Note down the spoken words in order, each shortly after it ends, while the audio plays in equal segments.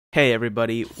Hey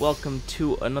everybody, welcome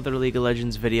to another League of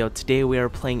Legends video. Today we are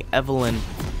playing Evelynn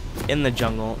in the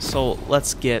jungle, so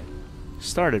let's get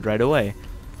started right away.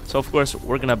 So of course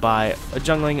we're gonna buy a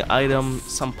jungling item,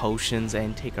 some potions,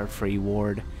 and take our free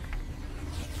ward.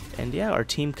 And yeah, our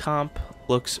team comp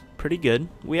looks pretty good.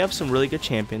 We have some really good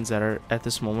champions that are at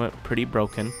this moment pretty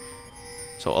broken.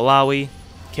 So Alawi,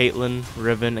 Caitlyn,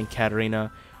 Riven, and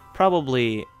Katarina,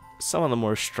 probably some of the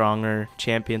more stronger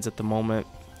champions at the moment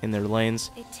in their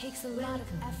lanes. It takes a lot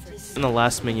of effort. And the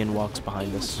last minion walks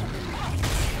behind us.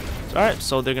 Alright,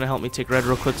 so they're gonna help me take red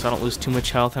real quick so I don't lose too much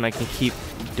health and I can keep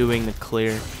doing the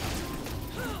clear.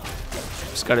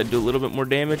 Just gotta do a little bit more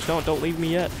damage. No, don't leave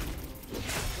me yet.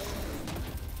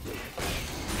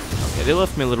 Okay, they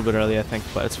left me a little bit early, I think,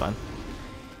 but it's fine.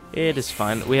 It is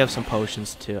fine. We have some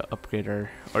potions to upgrade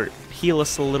our, or heal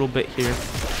us a little bit here.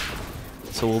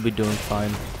 So we'll be doing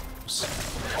fine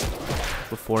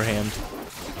beforehand.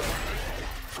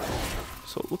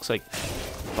 So it looks like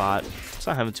bot. It's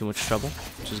not having too much trouble,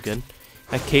 which is good.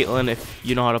 That Caitlyn, if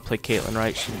you know how to play Caitlyn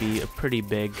right, should be a pretty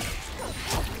big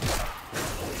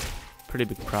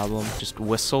problem. Just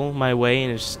whistle my way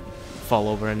and just fall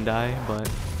over and die.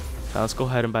 But now let's go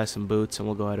ahead and buy some boots, and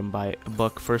we'll go ahead and buy a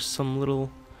book for some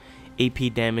little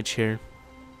AP damage here.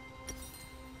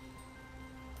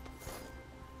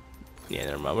 Yeah,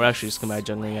 never mind. We're actually just gonna buy a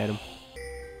jungling item.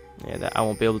 Yeah, I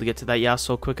won't be able to get to that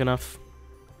Yasuo quick enough.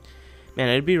 Man,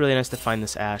 it'd be really nice to find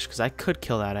this Ashe, because I could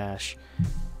kill that Ashe.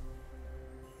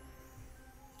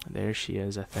 There she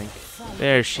is, I think.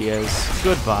 There she is.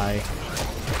 Goodbye.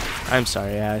 I'm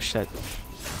sorry, Ashe.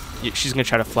 She's going to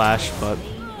try to flash, but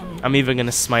I'm even going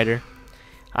to smite her.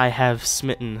 I have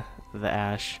smitten the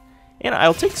Ashe. And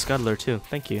I'll take Scuttler, too.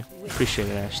 Thank you. Appreciate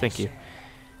it, Ashe. Thank you.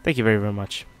 Thank you very, very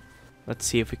much. Let's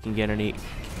see if we can get any...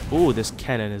 Ooh, this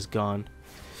cannon is gone.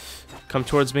 Come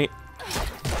towards me.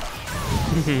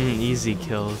 Easy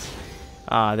kills.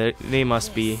 He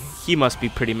must be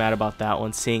pretty mad about that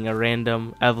one, seeing a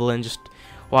random Evelynn just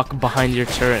walk behind your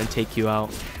turret and take you out.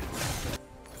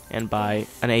 And buy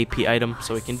an AP item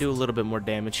so we can do a little bit more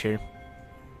damage here.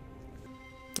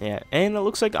 Yeah, and it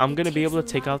looks like I'm gonna be able to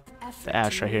take out the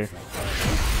Ashe right here.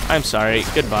 I'm sorry,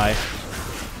 goodbye.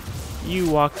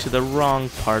 You walked to the wrong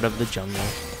part of the jungle.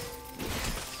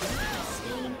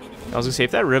 I was gonna say,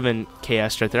 if that Riven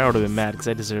KS right there, I would have been mad because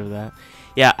I deserve that.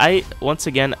 Yeah, once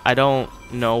again, I don't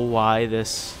know why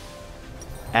this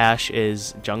Ashe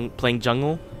is playing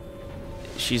jungle.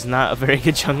 She's not a very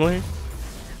good jungler.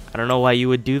 I don't know why you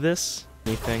would do this.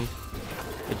 Anything.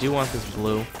 I do want this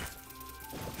blue.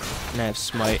 And I have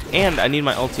smite. And I need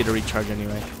my ulti to recharge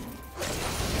anyway.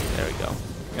 There we go.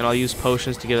 And I'll use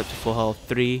potions to get up to full health.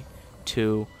 3,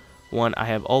 2, 1. I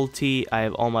have ulti. I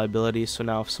have all my abilities. So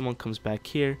now if someone comes back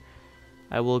here,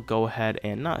 I will go ahead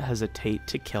and not hesitate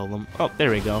to kill them. Oh,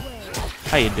 there we go.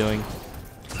 How you doing?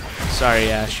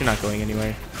 Sorry, Ashe, you're not going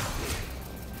anywhere.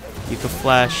 You can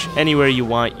flash anywhere you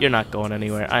want. You're not going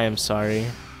anywhere. I am sorry.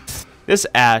 This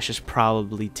Ashe is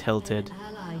probably tilted.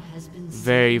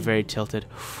 Very, very tilted.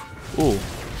 Ooh.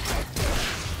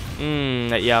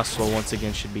 That Yasuo once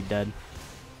again should be dead.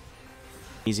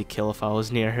 Easy kill if I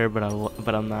was near her,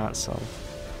 but I'm not, so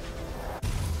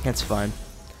that's fine.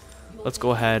 Let's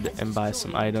go ahead and buy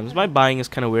some items. My buying is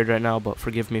kind of weird right now, but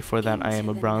forgive me for that. I am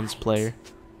a bronze player.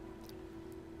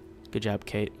 Good job,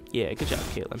 Kate. Yeah, good job,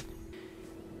 Caitlyn.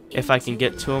 If I can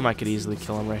get to him, I could easily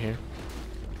kill him right here.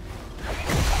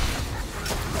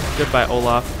 Goodbye,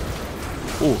 Olaf.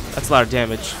 Ooh, that's a lot of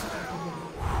damage.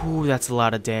 Ooh, that's a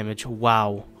lot of damage.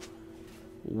 Wow.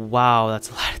 Wow,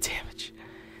 that's a lot of damage.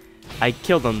 I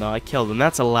killed him, though. I killed him.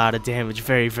 That's a lot of damage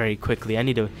very, very quickly. I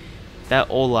need to... That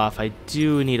Olaf, I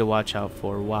do need to watch out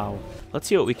for. Wow. Let's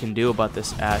see what we can do about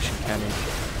this Ashe cannon.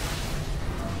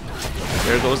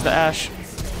 There goes the Ashe.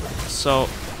 So,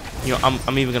 you know,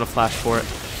 I'm even gonna flash for it.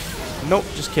 Nope,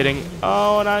 just kidding.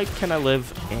 Oh, and can I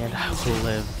live? And I will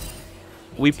live.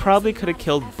 We probably could have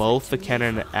killed both the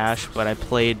cannon and the Ashe, but I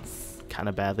played kind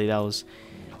of badly. That was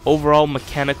overall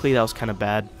mechanically that was kind of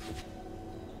bad.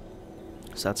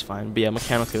 So that's fine. But yeah,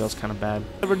 mechanically that was kind of bad.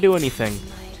 Never do anything.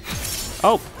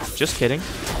 Oh, just kidding.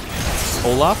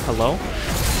 Olaf, hello.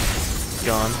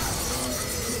 Gone.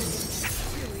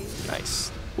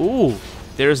 Nice. Ooh,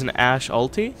 there's an Ashe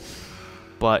ulti,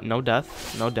 but no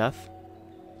death. No death.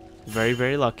 Very,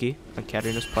 very lucky on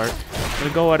Katarina's part. I'm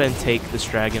gonna go ahead and take this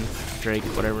dragon, Drake,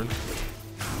 whatever.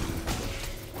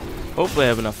 Hopefully I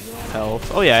have enough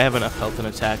health. Oh yeah, I have enough health and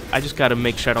attack. I just gotta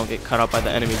make sure I don't get cut off by the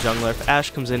enemy jungler. If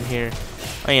Ashe comes in here,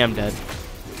 I am dead.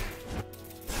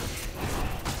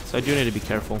 So I do need to be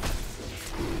careful.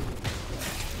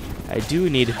 I do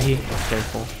need to be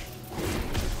careful.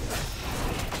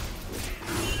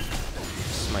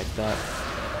 smite that.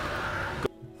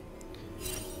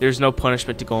 There's no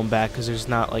punishment to going back because there's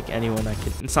not like anyone I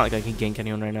could. It's not like I can gank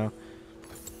anyone right now.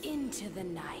 Into the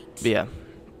night. But yeah,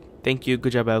 thank you.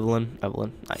 Good job, Evelynn.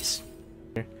 Evelynn, nice.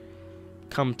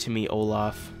 Come to me,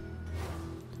 Olaf.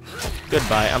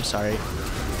 Goodbye. I'm sorry.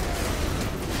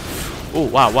 Oh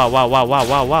wow, wow, wow, wow, wow,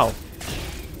 wow, wow.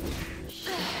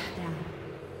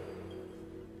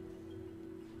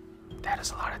 That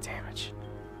is a lot of damage.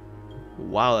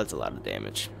 Wow, that's a lot of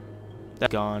damage.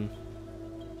 That's gone.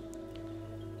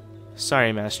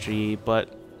 Sorry, Master Yi,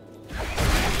 but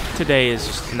today is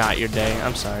just not your day.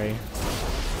 I'm sorry.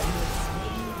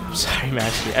 I'm sorry,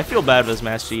 Master Yi. I feel bad for this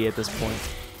Master Yi at this point.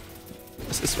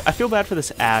 I feel bad for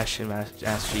this Ashe and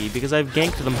Master Yi because I've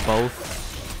ganked them both.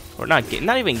 Or not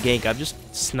even gank, I've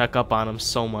just snuck up on them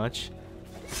so much.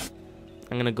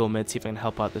 I'm gonna go mid, see if I can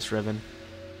help out this Riven.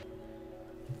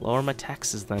 Lower my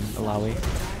taxes then, Alawi.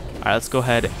 Alright, let's go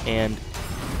ahead and...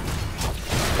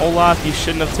 Olaf, you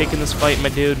shouldn't have taken this fight, my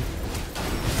dude.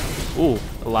 Ooh,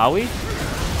 Alawi?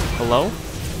 Hello?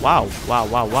 Wow, wow,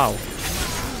 wow, wow.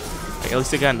 At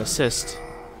least I got an assist.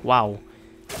 Wow.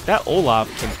 That Olaf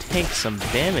can tank some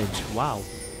damage. Wow.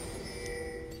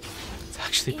 It's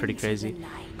actually pretty crazy.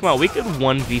 Come on, we could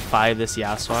 1v5 this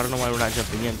Yasuo. I don't know why we're not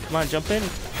jumping in. Come on, jump in.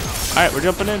 Alright, we're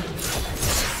jumping in.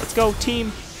 Let's go,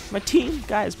 team. My team,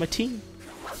 guys, my team.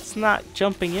 It's not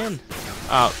jumping in.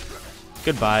 Oh,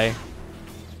 goodbye.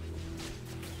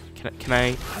 Can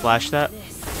I flash that?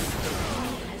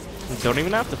 Don't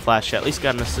even have to flash it. At least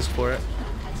got an assist for it.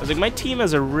 I was like, my team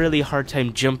has a really hard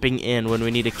time jumping in when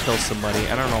we need to kill somebody.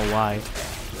 I don't know why.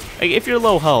 Like, if you're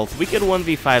low health, we could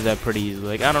 1v5 that pretty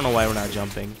easily. Like, I don't know why we're not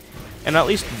jumping. And at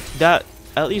least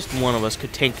one of us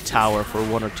could tank tower for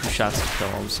 1 or 2 shots to kill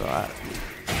him. So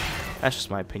that's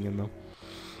just my opinion, though.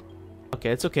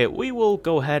 Okay, it's okay. We will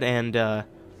go ahead and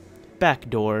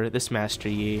backdoor this Master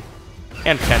Yi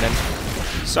and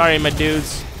Kennen. Sorry, my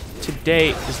dudes. Today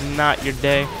is not your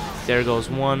day. There goes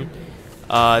one.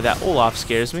 That Olaf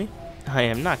scares me. I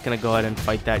am not gonna go ahead and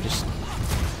fight that. Just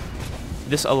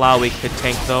this Alawi could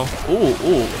tank though. Ooh,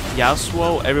 ooh,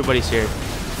 Yasuo. Everybody's here.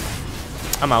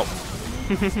 I'm out.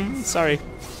 Sorry,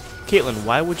 Caitlyn.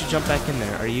 Why would you jump back in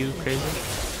there? Are you crazy?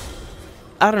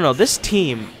 I don't know. This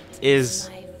team is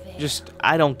just.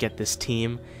 I don't get this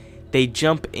team. They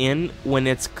jump in when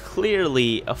it's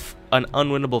clearly an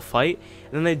unwinnable fight,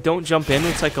 and then they don't jump in.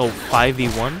 It's like a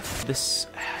 5v1. This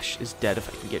Ashe is dead if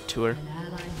I can get to her.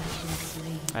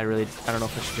 I don't know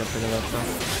if I should jump into that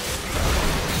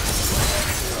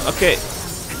though. Okay.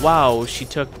 Wow, she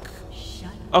took...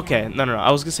 Okay, no.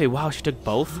 I was gonna say, wow, she took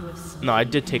both. No, I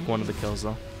did take one of the kills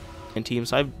though. In teams,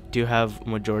 so I do have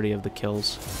majority of the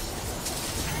kills.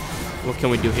 What can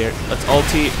we do here? Let's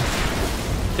ulti.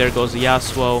 There goes the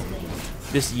Yasuo.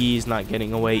 This Yi's not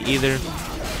getting away either.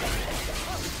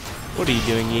 What are you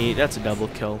doing, Yi? That's a double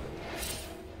kill.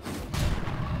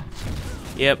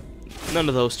 Yep. None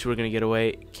of those two are gonna get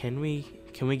away. Can we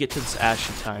get to this Ashe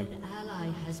in time?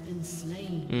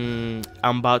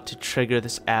 I'm about to trigger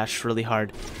this Ashe really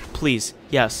hard. Please,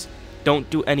 yes. Don't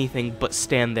do anything but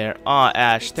stand there. Aw,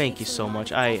 Ashe, thank you so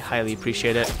much. I highly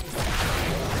appreciate it.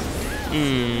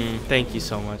 Thank you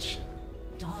so much.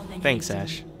 Thanks,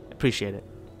 Ashe. Appreciate it.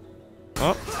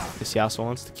 Oh, this Yasuo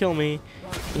wants to kill me.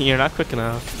 You're not quick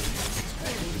enough.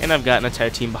 And I've got an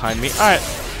entire team behind me. Alright.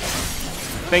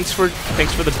 Thanks for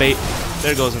the bait.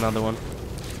 There goes another one.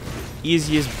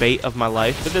 Easiest bait of my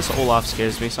life. But this Olaf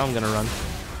scares me, so I'm gonna run.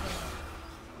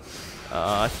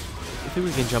 I think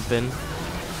we can jump in.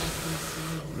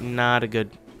 Not a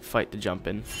good fight to jump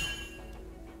in.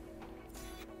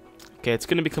 Okay, it's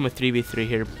gonna become a 3v3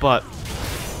 here, but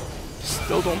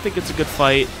still don't think it's a good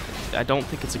fight. I don't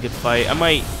think it's a good fight. I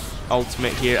might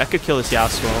ultimate here. I could kill this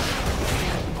Yasuo.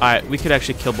 Alright, we could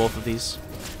actually kill both of these.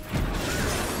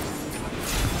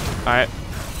 Alright.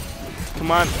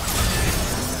 Come on.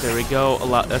 There we go.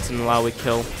 That's an Alawi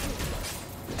kill.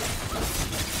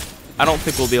 I don't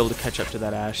think we'll be able to catch up to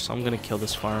that Ashe, so I'm going to kill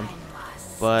this farm.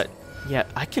 But, yeah,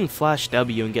 I can flash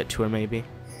W and get to her maybe.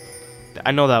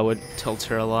 I know that would tilt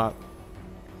her a lot.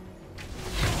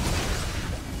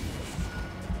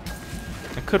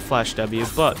 I could flash W,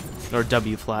 or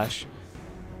W flash.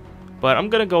 But I'm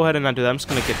going to go ahead and not do that. I'm just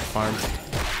going to get the farm.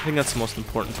 I think that's the most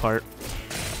important part,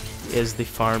 is the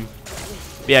farm.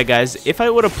 But yeah, guys, if I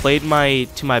would have played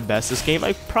to my best this game,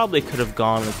 I probably could have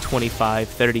gone with 25,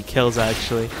 30 kills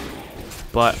actually.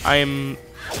 But I'm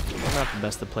not the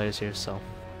best of players here, so.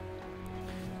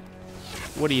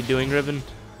 What are you doing, Riven?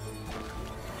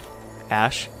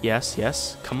 Ashe, yes,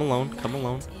 yes. Come alone, come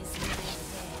alone.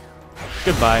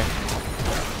 Goodbye.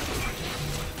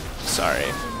 Sorry.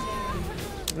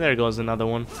 There goes another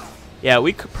one. Yeah,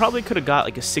 we probably could have got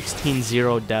like a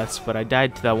 16-0 deaths, but I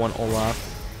died to that one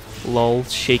Olaf. Lol,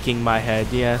 shaking my head.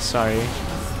 Yeah, sorry.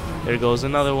 There goes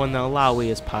another one. The Alawi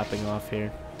is popping off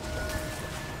here.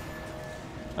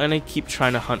 I'm gonna keep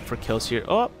trying to hunt for kills here.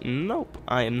 Oh, nope.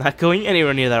 I am not going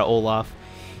anywhere near that Olaf.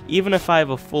 Even if I have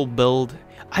a full build,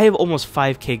 I have almost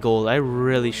 5k gold. I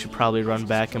really should probably run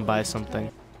back and buy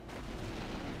something.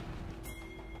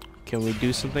 Can we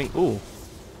do something? Ooh.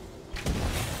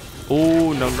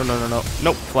 Ooh, no.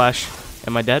 Nope, flash.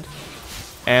 Am I dead?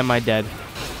 Am I dead?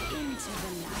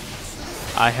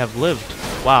 I have lived.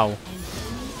 Wow.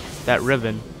 That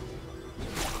Riven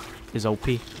is OP.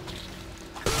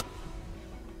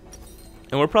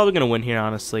 And we're probably going to win here,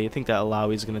 honestly. I think that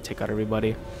Alawi is going to take out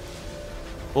everybody.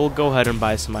 We'll go ahead and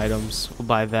buy some items. We'll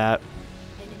buy that.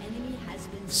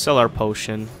 Sell our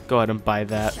potion. Go ahead and buy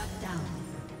that.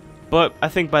 But I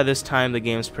think by this time the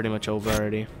game's pretty much over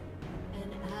already.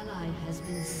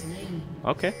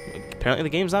 Okay, apparently the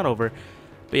game's not over.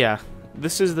 But yeah,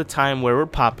 this is the time where we're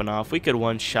popping off. We could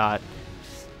one-shot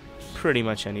pretty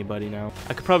much anybody now.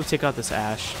 I could probably take out this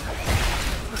Ashe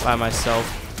by myself.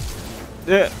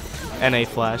 And a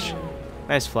flash.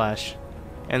 Nice flash.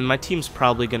 And my team's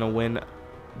probably going to win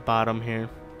bottom here.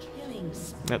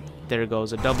 Yep, there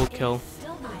goes a double kill.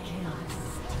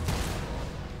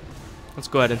 Let's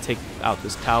go ahead and take out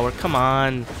this tower. Come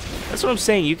on. That's what I'm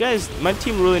saying. You guys, my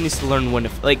team really needs to learn when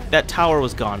to... Like, that tower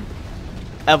was gone.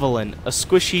 Evelynn, a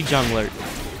squishy jungler,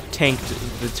 tanked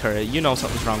the turret. You know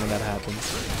something's wrong when that happens.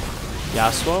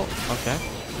 Yasuo, okay.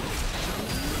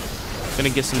 Gonna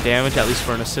get some damage, at least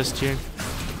for an assist here.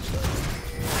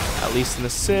 At least an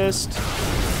assist.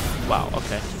 Wow,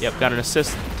 okay. Yep, got an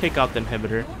assist. Take out the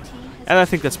inhibitor. And I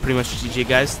think that's pretty much GG,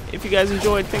 guys. If you guys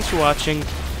enjoyed, thanks for watching.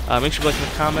 Make sure to like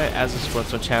and comment as this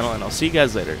supports my channel, and I'll see you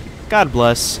guys later. God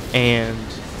bless, and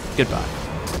goodbye.